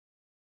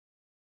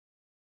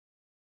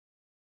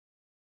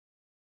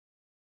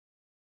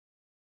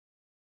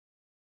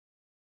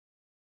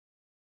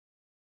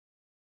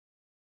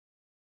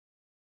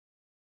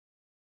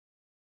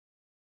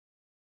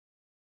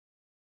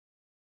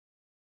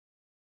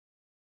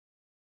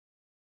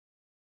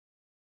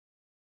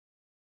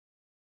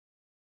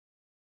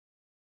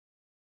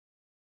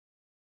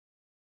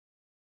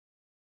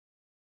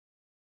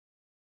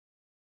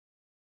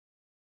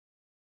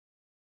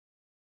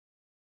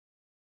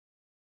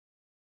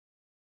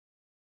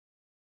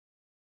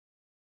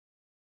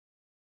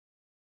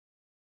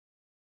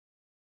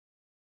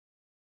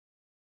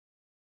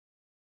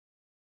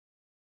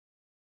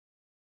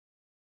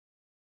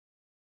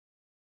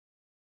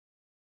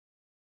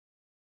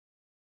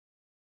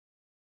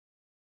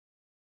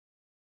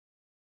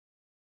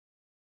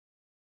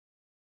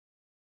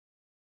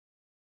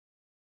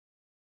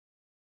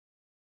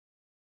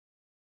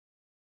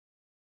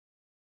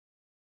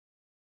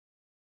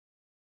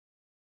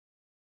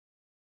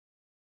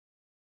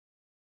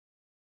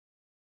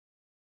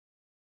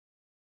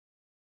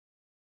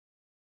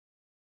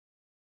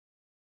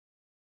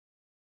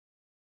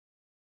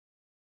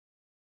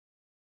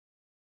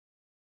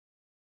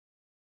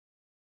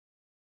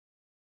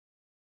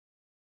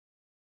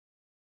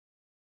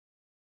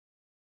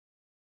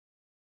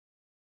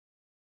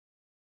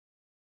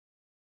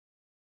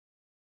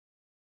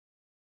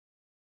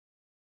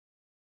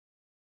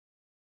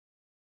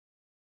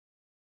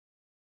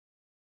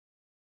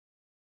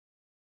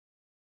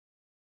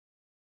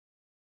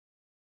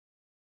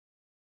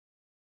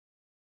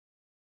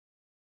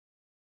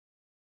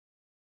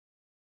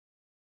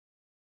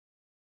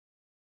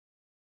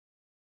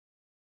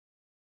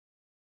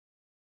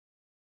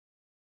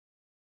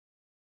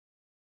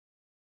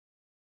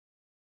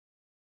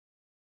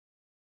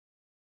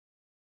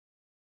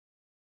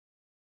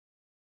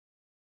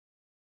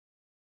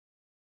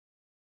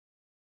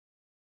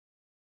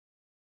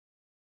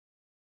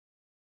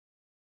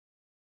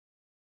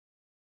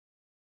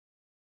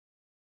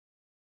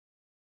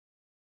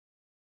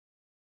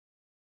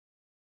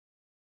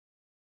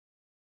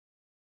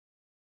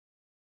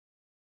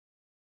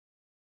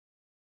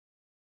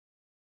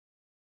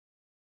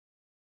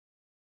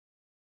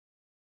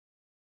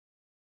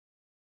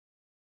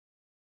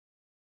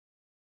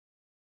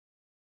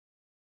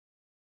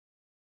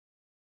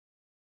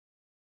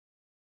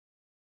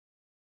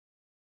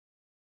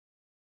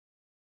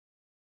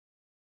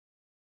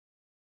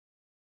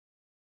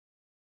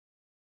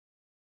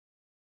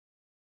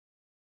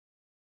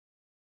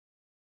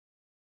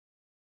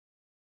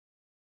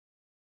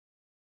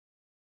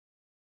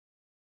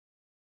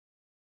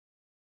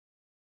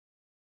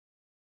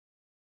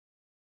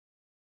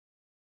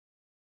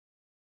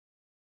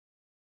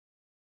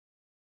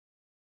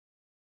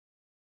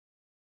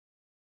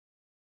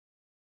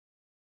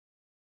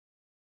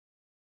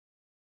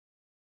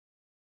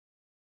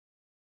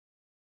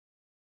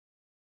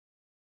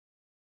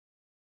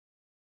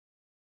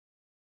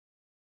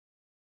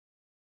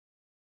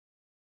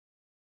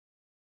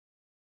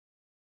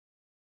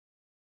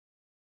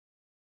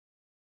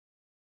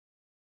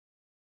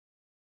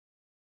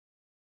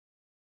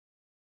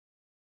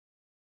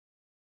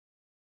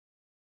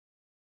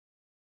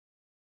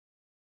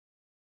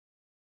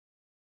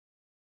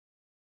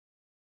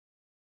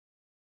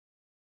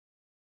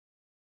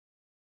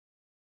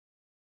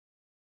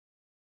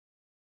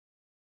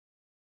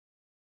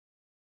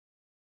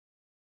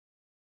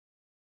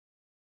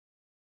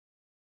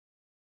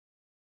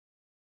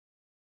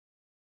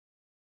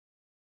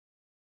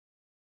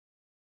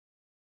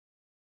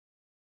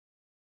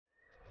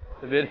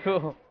The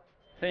beautiful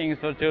things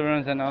for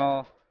children and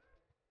all.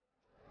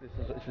 This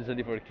is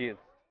especially for kids.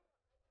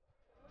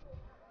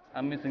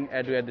 I'm missing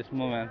Edu at this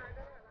moment.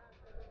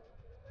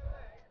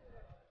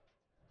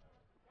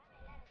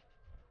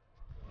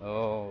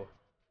 Oh,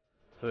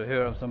 so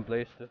here are some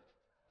place to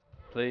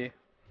play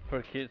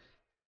for kids.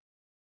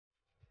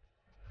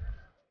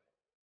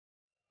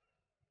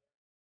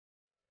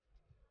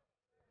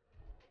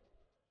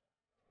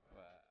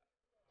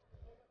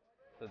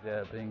 So they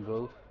are playing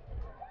golf.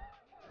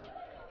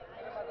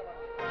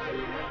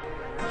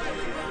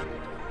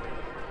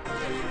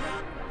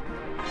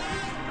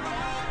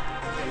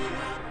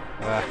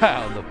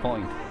 Wow, the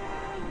point.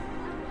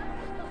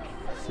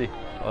 See,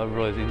 our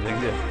bro is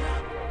enjoying there.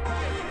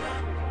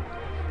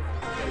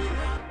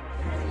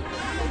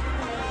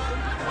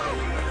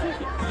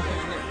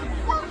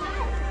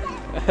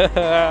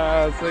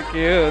 So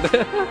cute.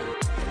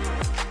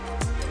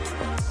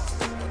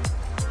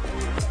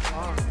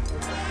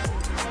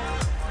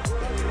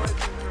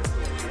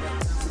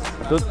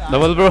 तो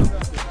double bro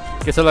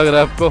कैसा लग रहा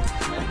है आपको?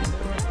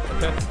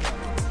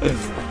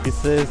 He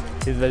says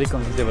he's very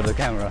conscious about the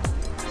camera.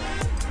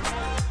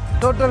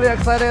 Totally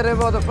excited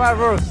about the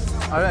fireworks.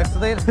 Are you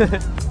excited?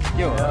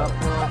 क्यों?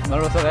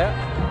 Nervous हो गया?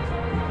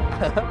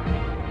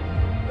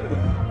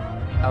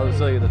 I will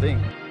show you the thing.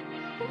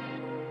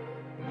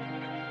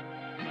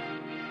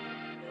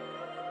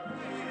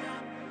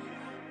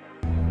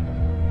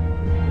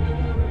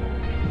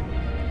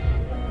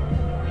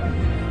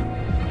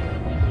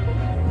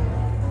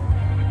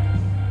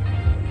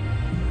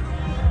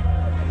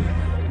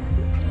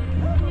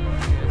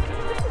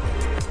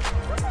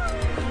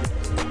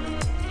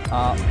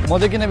 म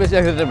चाहिँ किन बेसी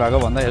एक्साइटेड भएको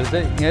भन्दाखेरि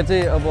चाहिँ यहाँ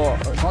चाहिँ अब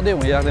सधैँ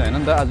हुँदिरहेको होइन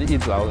नि त आज ईद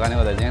भएको कारणले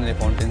गर्दा चाहिँ यहाँनिर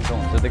फाउन्टेन सो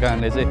हुन्छ त्यही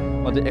कारणले चाहिँ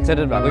म चाहिँ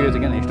एक्साइटेड भएको यो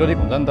चाहिँ किन हिस्टोरिक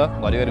हुन्छ नि त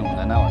घरिघरि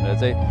हुँदैन भनेर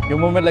चाहिँ यो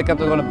मोमेन्टलाई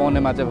क्याप्चर गर्न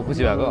पाउनेमा चाहिँ अब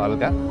खुसी भएको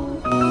हल्का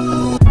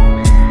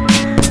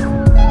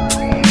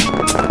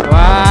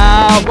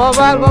वाह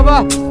बबाल बाबा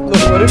ल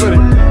वरिपरि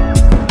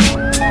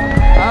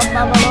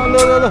आम्मा ल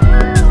ल ल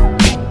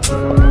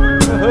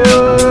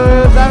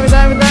दामी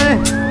दामी दामी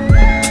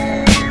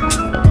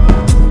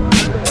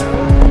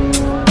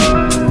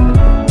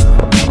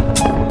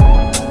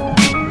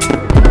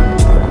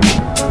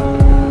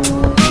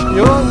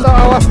यो त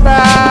अवस्था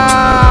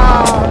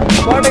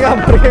पटेका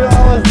परेको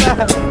अवस्था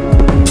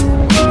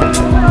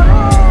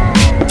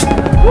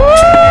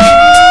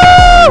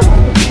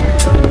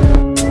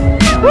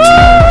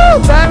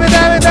दामी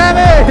दामी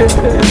दामी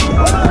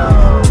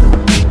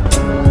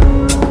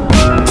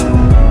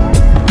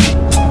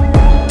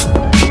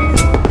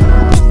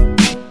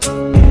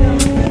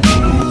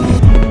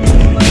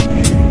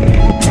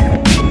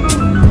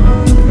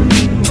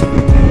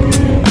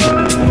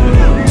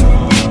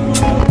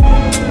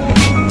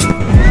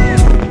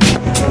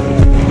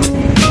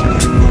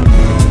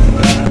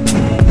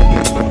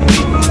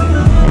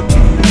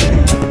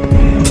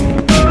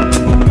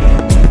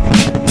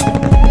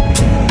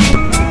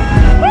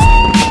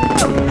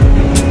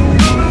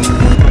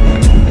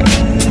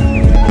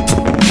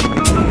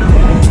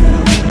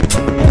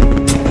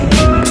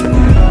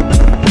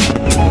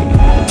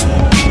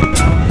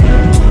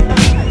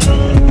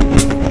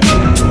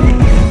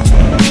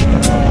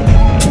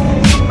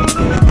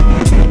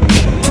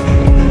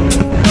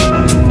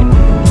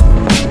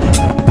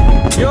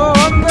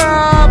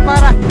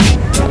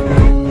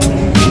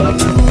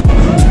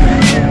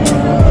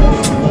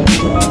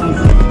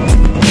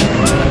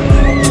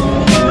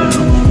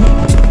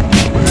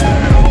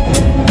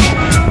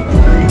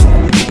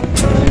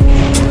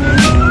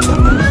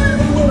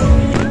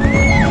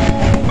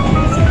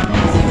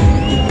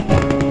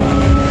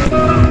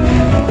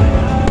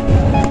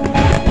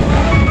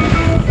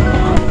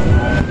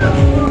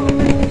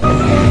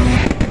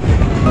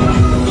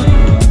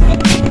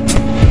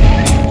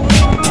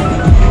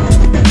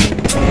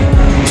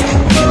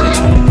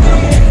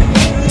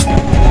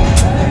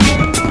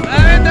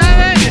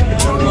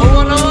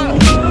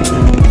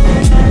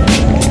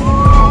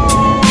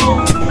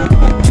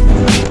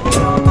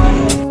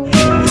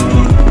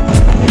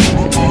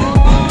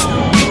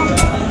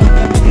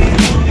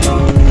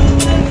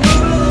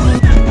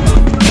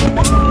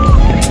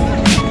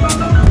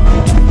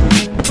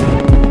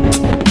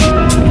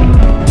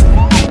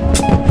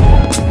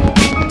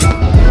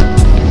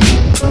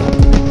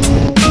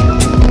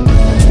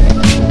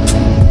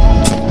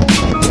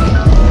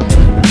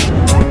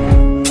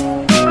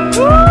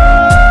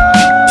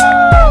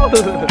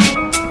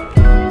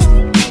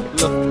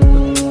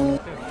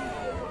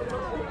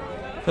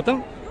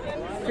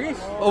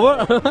Over?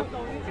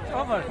 It's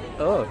over.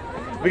 Oh,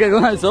 we can go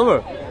now, it's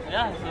over?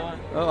 Yeah, it's over.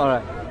 Oh,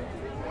 alright.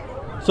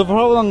 So for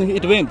how long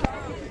it went?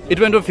 It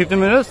went for 15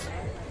 minutes?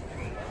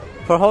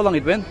 For how long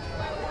it went?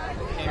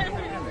 10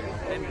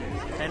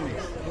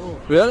 minutes. Oh,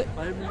 Really?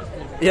 5 minutes.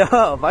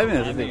 Yeah, 5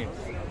 minutes I think.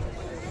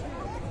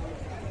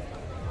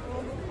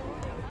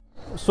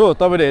 So,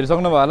 तपाईले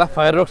हेरिसक्नु भयो होला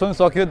fireworks पनि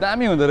सक्यो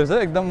दामी हुँदो रहेछ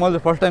एकदम मैले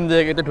फर्स्ट टाइम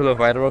देखेको यति ठुलो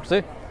फायरवर्क्स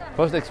चाहिँ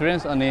फर्स्ट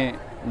एक्सपिरियन्स अनि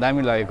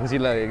दामी लाग्यो खुसी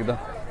लाग्यो एकदम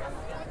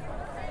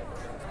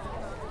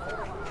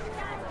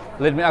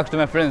Let me ask to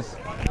my friends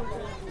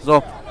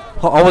So,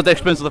 how was the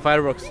experience of the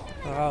fireworks?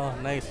 Oh,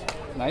 nice.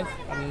 Nice.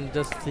 I'm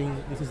just seeing.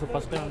 This is the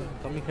first time I'm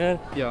coming here.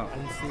 Yeah.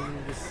 I'm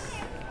seeing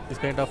this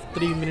kind of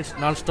 3 minutes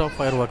non-stop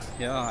fireworks.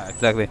 Yeah,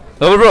 exactly.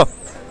 So, bro,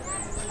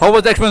 how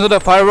was the experience of the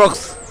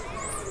fireworks?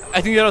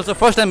 I think you're also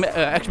first time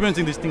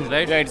experiencing these things,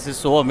 right? Yeah, it's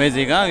so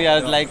amazing, huh? We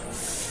are like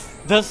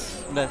just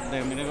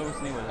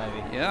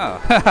Yeah.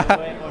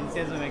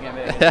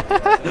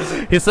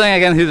 He's saying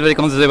again he's very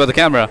conscious about the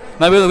camera.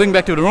 Now we're going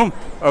back to the room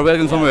or we're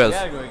going somewhere else? We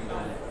are going to.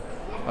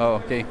 Oh,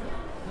 okay.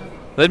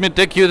 Let me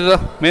take you to the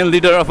main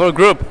leader of our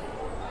group.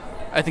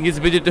 I think he's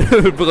busy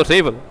to book a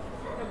table.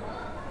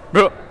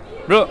 Bro,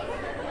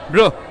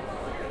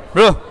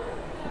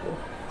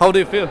 how do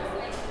you feel?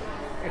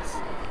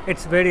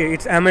 It's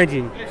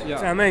amazing. Yeah.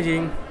 It's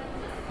amazing.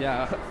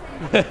 Yeah.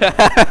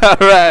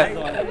 Right.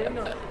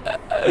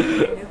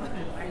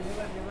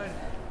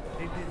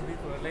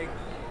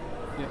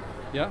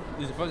 Yeah,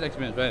 this is the first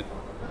experience, right?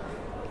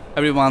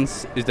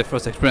 Everyone's is the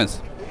first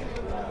experience.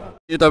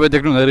 यो तपाईँ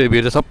देख्नुहुँदै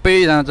video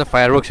सबैजना चाहिँ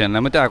fireworks हेर्न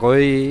मात्रै आएको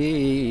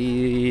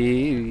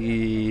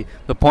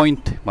the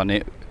point भन्ने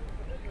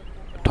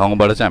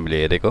ठाउँबाट चाहिँ हामीले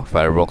हेरेको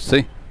फायरवर्क्स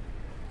चाहिँ.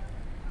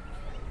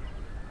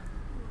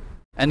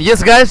 And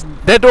yes guys,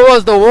 that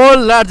was the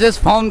world largest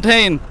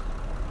fountain.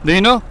 Do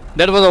you know?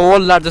 That was the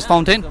world largest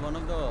fountain. One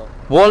of the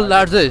World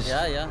largest.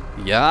 yeah.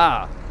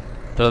 Yeah.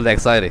 Totally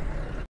exciting.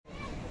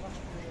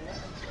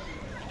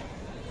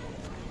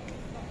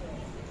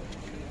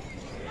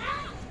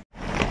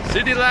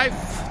 City life.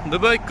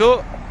 दुबईको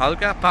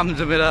हल्का palm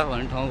Jumeirah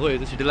भन्ने ठाउँको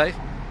यो city life.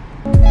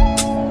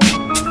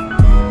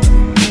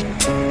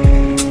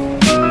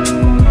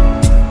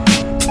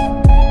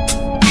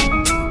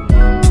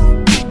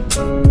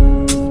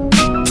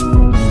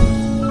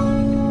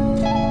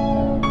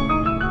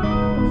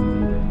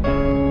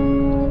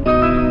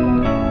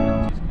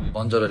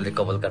 बन्जरहरूले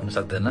कपाल काट्न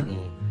सक्दैन,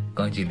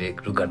 कैँचीले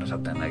रुख काट्न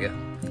सक्दैन क्या.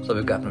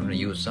 सबैको आफ्नो आफ्नो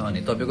युज छ अनि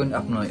तपाईँको पनि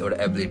आफ्नो एउटा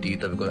एबिलिटी,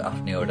 तपाईँको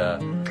आफ्नो एउटा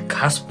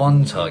खासपन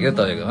छ क्या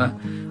तपाईँकोमा.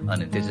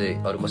 अनि त्यो चाहिँ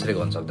अरू कसैले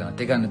गर्न सक्दैन.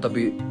 त्यही कारणले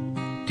तपाईँ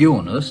त्यो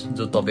हुनुहोस्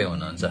जो तपाईँ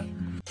हुनुहुन्छ.